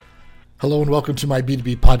Hello and welcome to my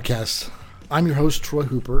B2B podcast. I'm your host, Troy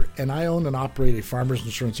Hooper, and I own and operate a farmers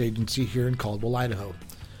insurance agency here in Caldwell, Idaho.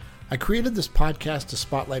 I created this podcast to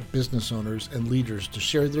spotlight business owners and leaders to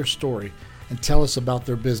share their story and tell us about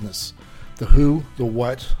their business, the who, the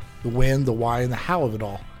what, the when, the why, and the how of it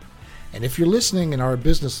all. And if you're listening and are a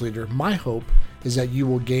business leader, my hope is that you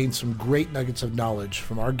will gain some great nuggets of knowledge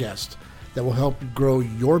from our guest that will help grow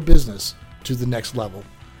your business to the next level.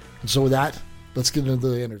 And so with that, let's get into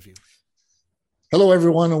the interview. Hello,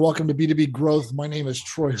 everyone, and welcome to B2B Growth. My name is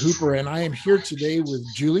Troy Hooper, and I am here today with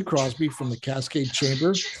Julie Crosby from the Cascade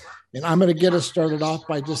Chamber. And I'm going to get us started off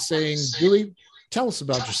by just saying, Julie, tell us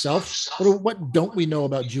about yourself. What don't we know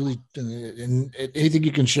about Julie, and anything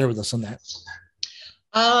you can share with us on that?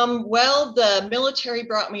 Well, the military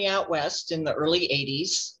brought me out west in the early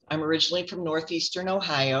 80s. I'm originally from northeastern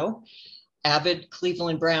Ohio, avid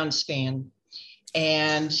Cleveland Browns fan.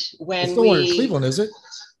 And when it's nowhere in Cleveland, is it?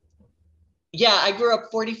 Yeah, I grew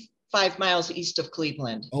up 45 miles east of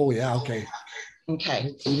Cleveland. Oh, yeah. Okay.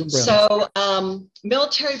 So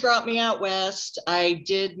military brought me out west. I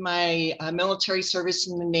did my military service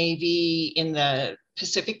in the Navy in the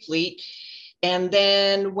Pacific Fleet. And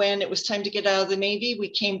then when it was time to get out of the Navy, we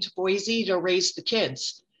came to Boise to raise the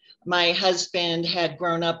kids. My husband had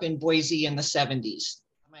grown up in Boise in the 70s.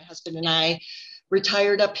 My husband and I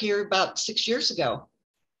retired up here about 6 years ago.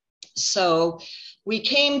 So we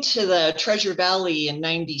came to the Treasure Valley in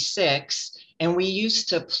 96, and we used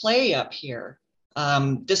to play up here.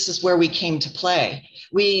 This is where we came to play.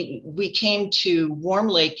 We came to Warm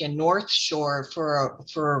Lake and North Shore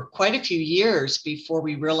for quite a few years before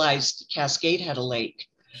we realized Cascade had a lake.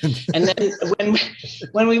 And then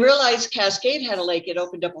when we realized Cascade had a lake, it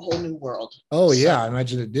opened up a whole new world. Oh, yeah, I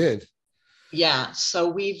imagine it did. Yeah, so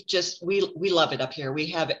we love it up here.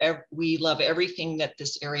 We love everything that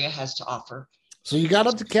this area has to offer. So you got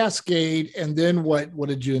up to Cascade, and then what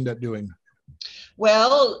did you end up doing?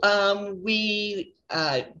 Well, we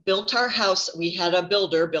built our house. We had a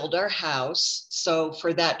builder build our house. So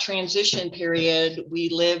for that transition period, we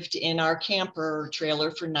lived in our camper trailer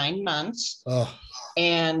for 9 months. Oh.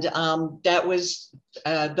 And that was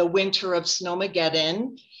the winter of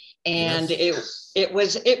Snowmageddon. And yes. it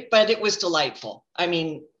was delightful. I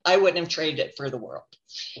mean, I wouldn't have traded it for the world.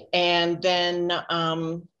 And then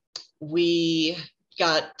we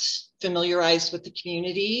got familiarized with the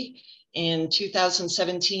community. In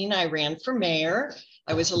 2017, I ran for mayor.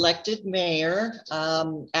 I was elected mayor.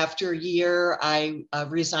 After a year, I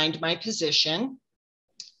resigned my position.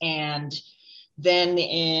 And then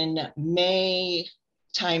in May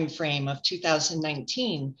timeframe of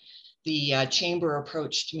 2019, the chamber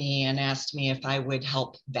approached me and asked me if I would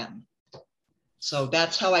help them. So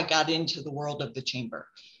that's how I got into the world of the chamber.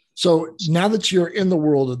 So now that you're in the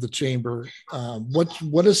world of the chamber,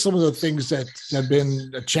 what are some of the things that have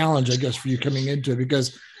been a challenge, I guess, for you coming into it?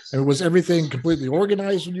 Because was everything completely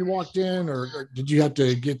organized when you walked in, or did you have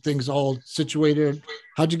to get things all situated?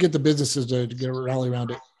 How'd you get the businesses to get a rally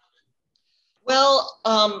around it? Well,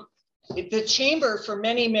 the chamber for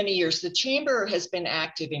many, many years, the chamber has been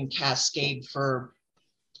active in Cascade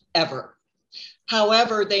forever.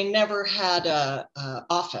 However, they never had a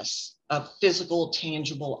physical,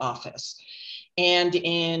 tangible office. And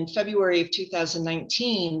in February of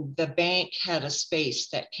 2019, the bank had a space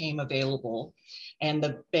that came available, and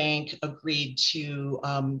the bank agreed to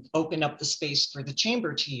open up the space for the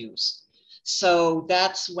chamber to use. So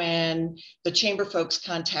that's when the chamber folks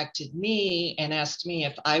contacted me and asked me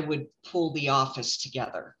if I would pull the office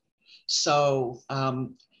together. So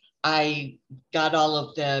I got all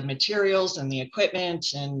of the materials and the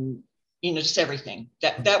equipment and, just everything.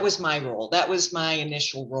 That was my role. That was my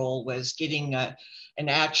initial role, was getting an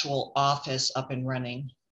actual office up and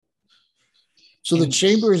running. So the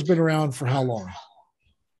chamber has been around for how long?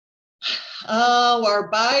 Our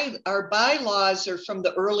bylaws are from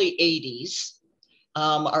the early 80s.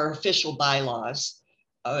 Our official bylaws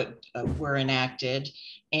were enacted,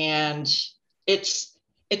 and it's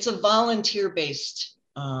a volunteer-based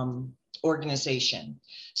organization.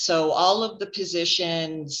 So all of the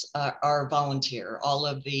positions are volunteer. All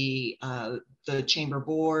of the chamber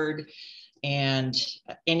board and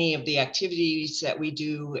any of the activities that we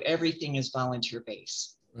do, everything is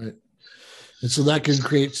volunteer-based. Right. And so that can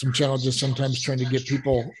create some challenges sometimes, trying to get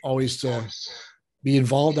people always to be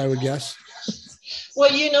involved, I would guess.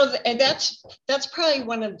 Well, and that's probably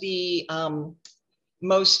one of the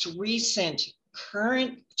most recent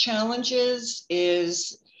current challenges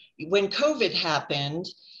is when COVID happened,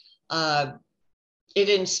 it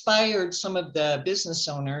inspired some of the business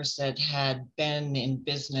owners that had been in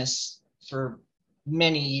business for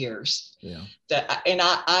many years. Yeah.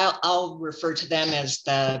 I'll refer to them as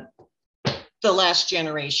the last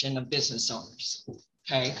generation of business owners.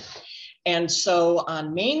 Okay. And so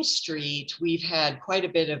on Main Street, we've had quite a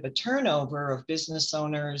bit of a turnover of business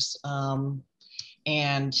owners,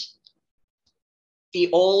 and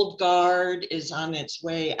the old guard is on its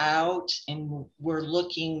way out, and we're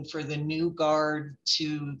looking for the new guard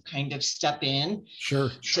to kind of step in.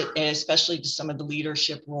 Sure. Especially to some of the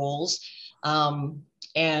leadership roles,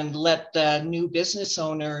 and let the new business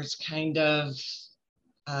owners kind of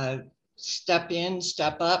step in,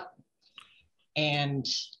 step up, and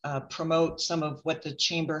promote some of what the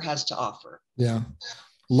chamber has to offer. Yeah.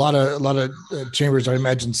 A lot of chambers, I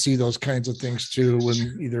imagine, see those kinds of things too,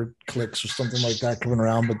 when either clicks or something like that coming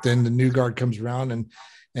around, but then the new guard comes around and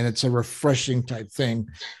it's a refreshing type thing.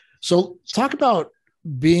 So talk about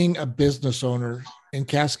being a business owner in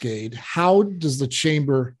Cascade. How does the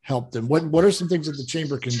chamber help them? What are some things that the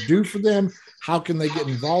chamber can do for them? How can they get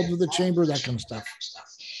involved with the chamber? That kind of stuff.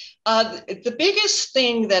 The biggest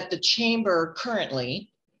thing that the chamber currently,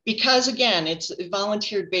 because again, it's a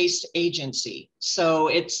volunteer-based agency, so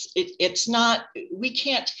it's not, we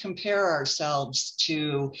can't compare ourselves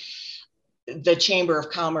to the Chamber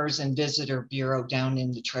of Commerce and Visitor Bureau down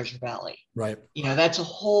in the Treasure Valley. Right. That's a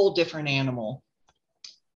whole different animal.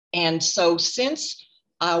 And so since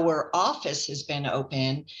our office has been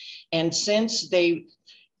open, and since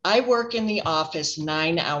I work in the office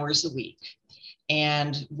 9 hours a week.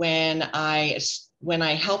 And when I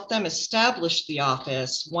helped them establish the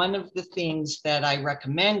office, one of the things that I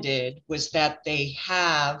recommended was that they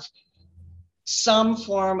have some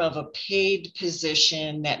form of a paid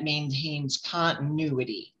position that maintains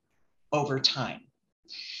continuity over time.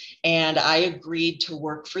 And I agreed to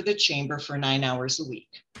work for the chamber for 9 hours a week.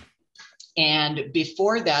 And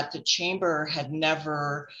before that, the chamber had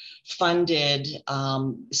never funded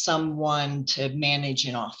someone to manage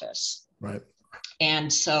an office. Right.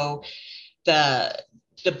 And so the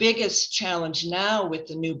biggest challenge now with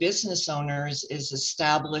the new business owners is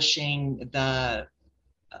establishing the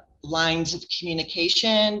lines of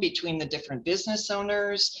communication between the different business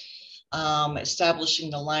owners,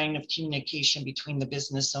 establishing the line of communication between the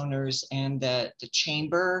business owners and the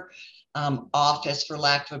chamber office, for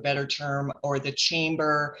lack of a better term, or the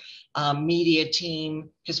chamber media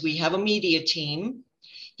team, because we have a media team.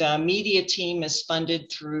 The media team is funded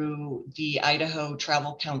through the Idaho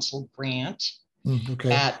Travel Council grant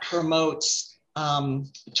that promotes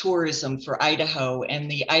tourism for Idaho, and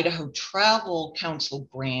the Idaho Travel Council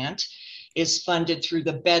grant is funded through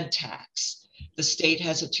the bed tax. The state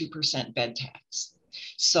has a 2% bed tax.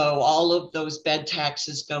 So all of those bed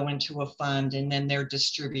taxes go into a fund, and then they're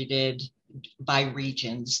distributed by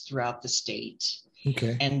regions throughout the state.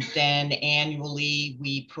 Okay. And then annually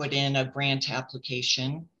we put in a grant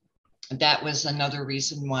application. That was another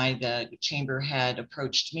reason why the chamber had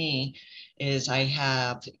approached me, is I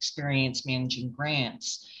have experience managing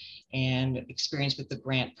grants and experience with the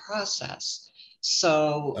grant process.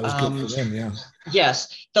 So that was good for them, yeah.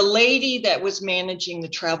 Yes, the lady that was managing the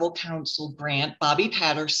Travel Council grant, Bobby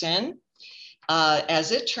Patterson,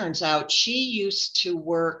 as it turns out, she used to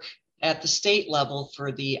work at the state level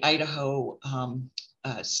for the Idaho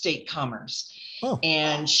State Commerce. Oh.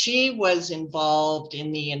 And she was involved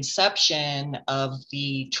in the inception of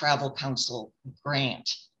the Travel Council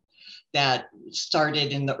grant that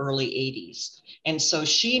started in the early 80s. And so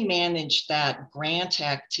she managed that grant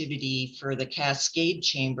activity for the Cascade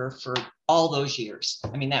Chamber for all those years.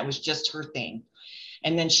 I mean, that was just her thing.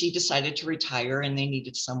 And then she decided to retire, and they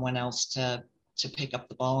needed someone else to pick up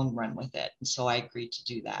the ball and run with it. And so I agreed to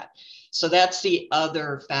do that. So that's the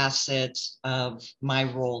other facet of my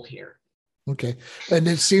role here. Okay. And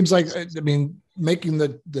it seems like, I mean, making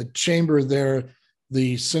the chamber there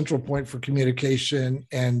the central point for communication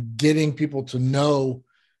and getting people to know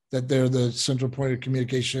that they're the central point of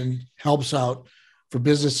communication helps out for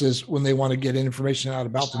businesses when they want to get information out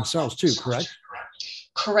about themselves too, correct?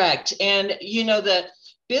 Correct. And, you know, the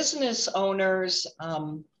business owners,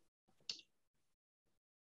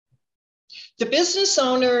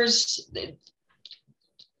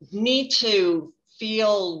 need to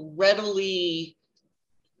feel readily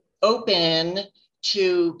open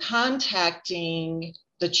to contacting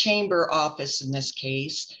the chamber office in this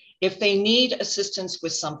case if they need assistance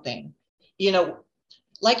with something. You know,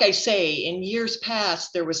 like I say, in years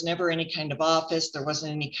past, there was never any kind of office. There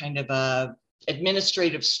wasn't any kind of a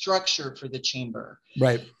administrative structure for the chamber.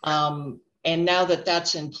 Right. And now that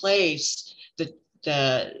that's in place,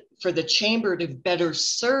 for the chamber to better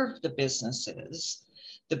serve the businesses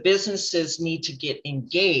need to get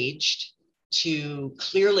engaged to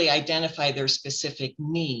clearly identify their specific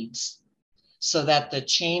needs so that the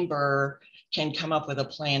chamber can come up with a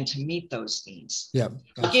plan to meet those needs. Yeah,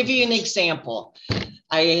 I'll give you an example.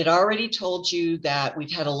 I had already told you that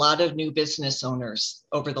we've had a lot of new business owners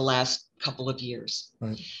over the last couple of years.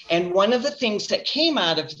 Right. And one of the things that came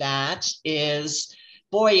out of that is,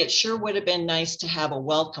 boy, it sure would have been nice to have a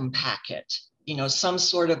welcome packet, some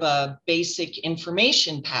sort of a basic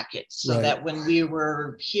information packet so right. that when we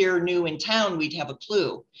were here new in town, we'd have a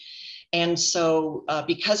clue. And so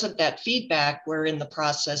because of that feedback, we're in the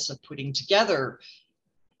process of putting together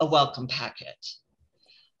a welcome packet.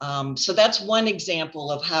 So that's one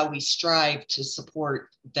example of how we strive to support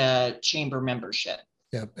the chamber membership.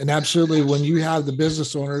 Yeah, and absolutely. When you have the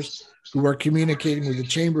business owners who are communicating with the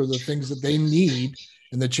chamber the things that they need,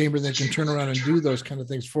 and the chamber that can turn around and do those kind of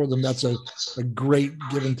things for them, that's a great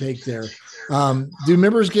give and take there. Do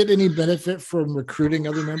members get any benefit from recruiting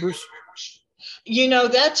other members?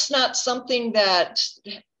 That's not something that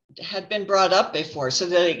had been brought up before. So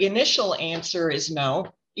the initial answer is no,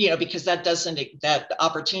 because that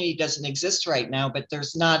opportunity doesn't exist right now, but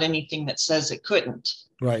there's not anything that says it couldn't.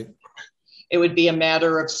 Right. It would be a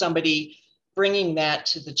matter of somebody bringing that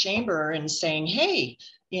to the chamber and saying, hey,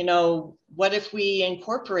 what if we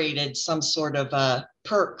incorporated some sort of a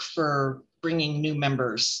perk for bringing new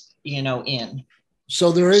members, in?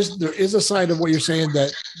 So there is a side of what you're saying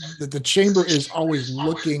that the chamber is always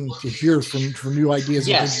looking to hear from new ideas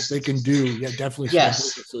and things that they can do. Yeah, definitely.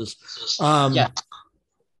 Yes. Businesses.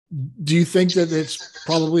 Do you think that it's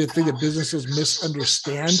probably a thing that businesses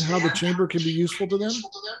misunderstand how the chamber can be useful to them?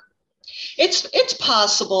 It's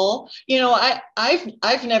possible.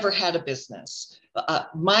 I've never had a business.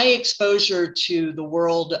 My exposure to the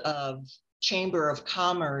world of Chamber of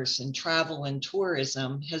Commerce and travel and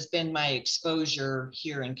tourism has been my exposure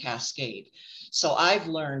here in Cascade. So I've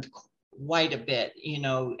learned quite a bit,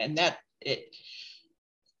 and that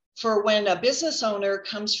for when a business owner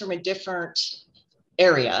comes from a different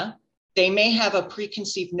area, they may have a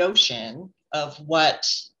preconceived notion of what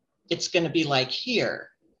it's going to be like here.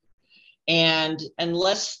 And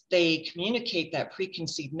unless they communicate that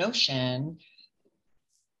preconceived notion,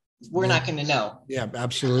 we're not going to know. Yeah,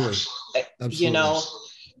 absolutely.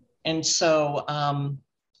 And so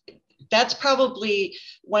that's probably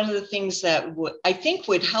one of the things that I think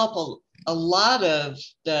would help a lot of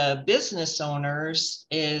the business owners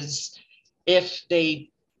is if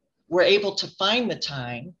they were able to find the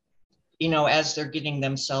time, as they're getting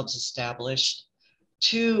themselves established,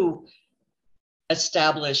 to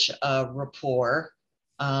establish a rapport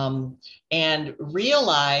and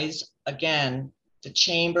realize, again, the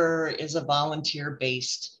chamber is a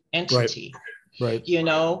volunteer-based entity. Right.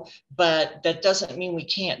 But that doesn't mean we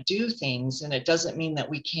can't do things, and it doesn't mean that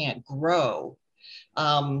we can't grow.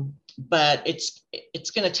 But it's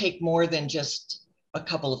going to take more than just a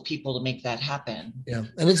couple of people to make that happen. Yeah.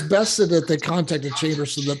 And it's best that they contact the chamber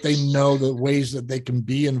so that they know the ways that they can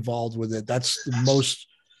be involved with it. That's the most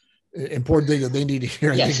important thing that they need to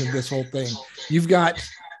hear, I think, in this whole thing. You've got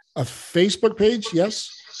a Facebook page, yes?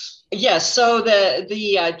 Yes. So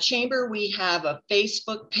the chamber, we have a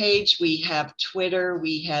Facebook page, we have Twitter,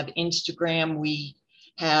 we have Instagram, we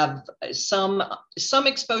have some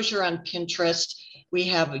exposure on Pinterest. We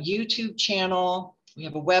have a YouTube channel. We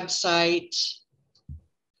have a website.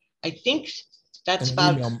 I think that's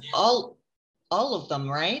about all of them,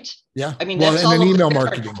 right? Yeah. I mean, that's all an of email the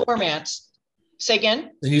marketing formats. Say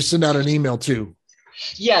again? And you send out an email too.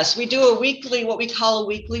 Yes, we do what we call a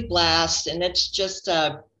weekly blast, and it's just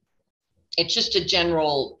a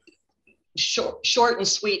general short and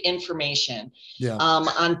sweet information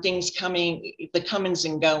on things the comings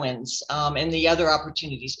and goings, and the other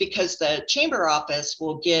opportunities, because the chamber office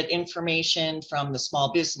will get information from the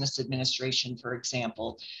Small Business Administration, for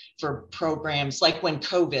example, for programs like when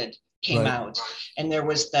COVID came out and there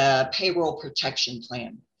was the payroll protection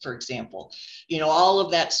plan, for example. All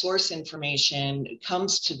of that source information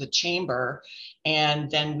comes to the chamber, and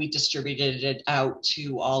then we distributed it out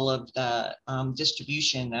to all of the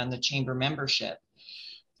distribution on the chamber membership.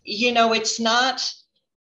 It's not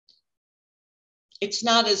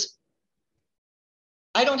as,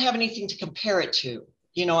 I don't have anything to compare it to.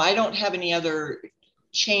 I don't have any other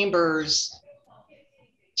chambers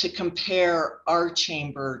to compare our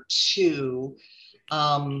chamber to,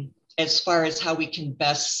 as far as how we can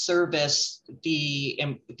best service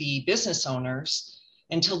the business owners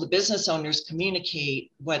until the business owners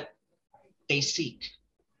communicate what they seek.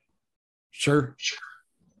 Sure.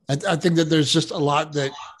 I think that there's just a lot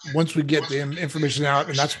that once we get the information out,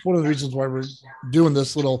 and that's one of the reasons why we're doing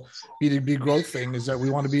this little B2B growth thing, is that we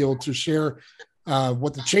want to be able to share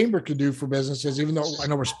what the chamber can do for businesses, even though I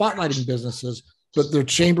know we're spotlighting businesses, but the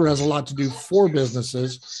chamber has a lot to do for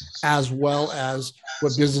businesses, as well as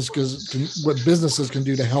what businesses can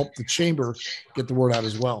do to help the chamber get the word out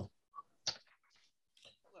as well.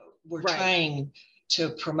 What we're trying to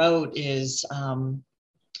promote is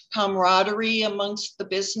camaraderie amongst the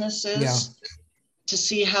businesses, to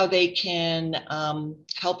see how they can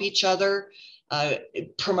help each other,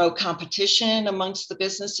 promote competition amongst the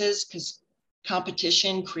businesses, because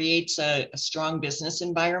competition creates a strong business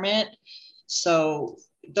environment. So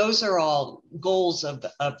those are all goals of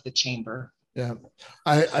the chamber. Yeah.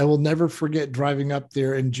 I will never forget driving up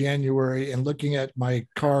there in January and looking at my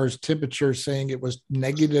car's temperature saying it was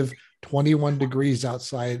negative 21 degrees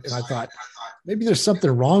outside. And I thought, maybe there's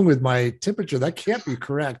something wrong with my temperature. That can't be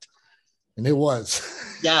correct. And it was.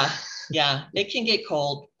 Yeah. It can get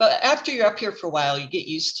cold, but after you're up here for a while, you get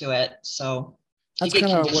used to it. So that's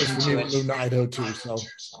kind of what it was for me moving to Idaho too. So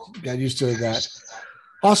got used to that.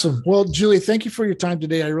 Awesome. Well, Julie, thank you for your time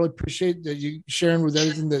today. I really appreciate that you sharing with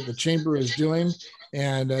everything that the chamber is doing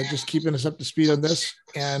and just keeping us up to speed on this.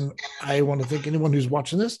 And I want to thank anyone who's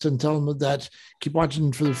watching this and tell them that keep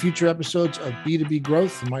watching for the future episodes of B2B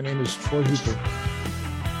Growth. My name is Troy Hooper.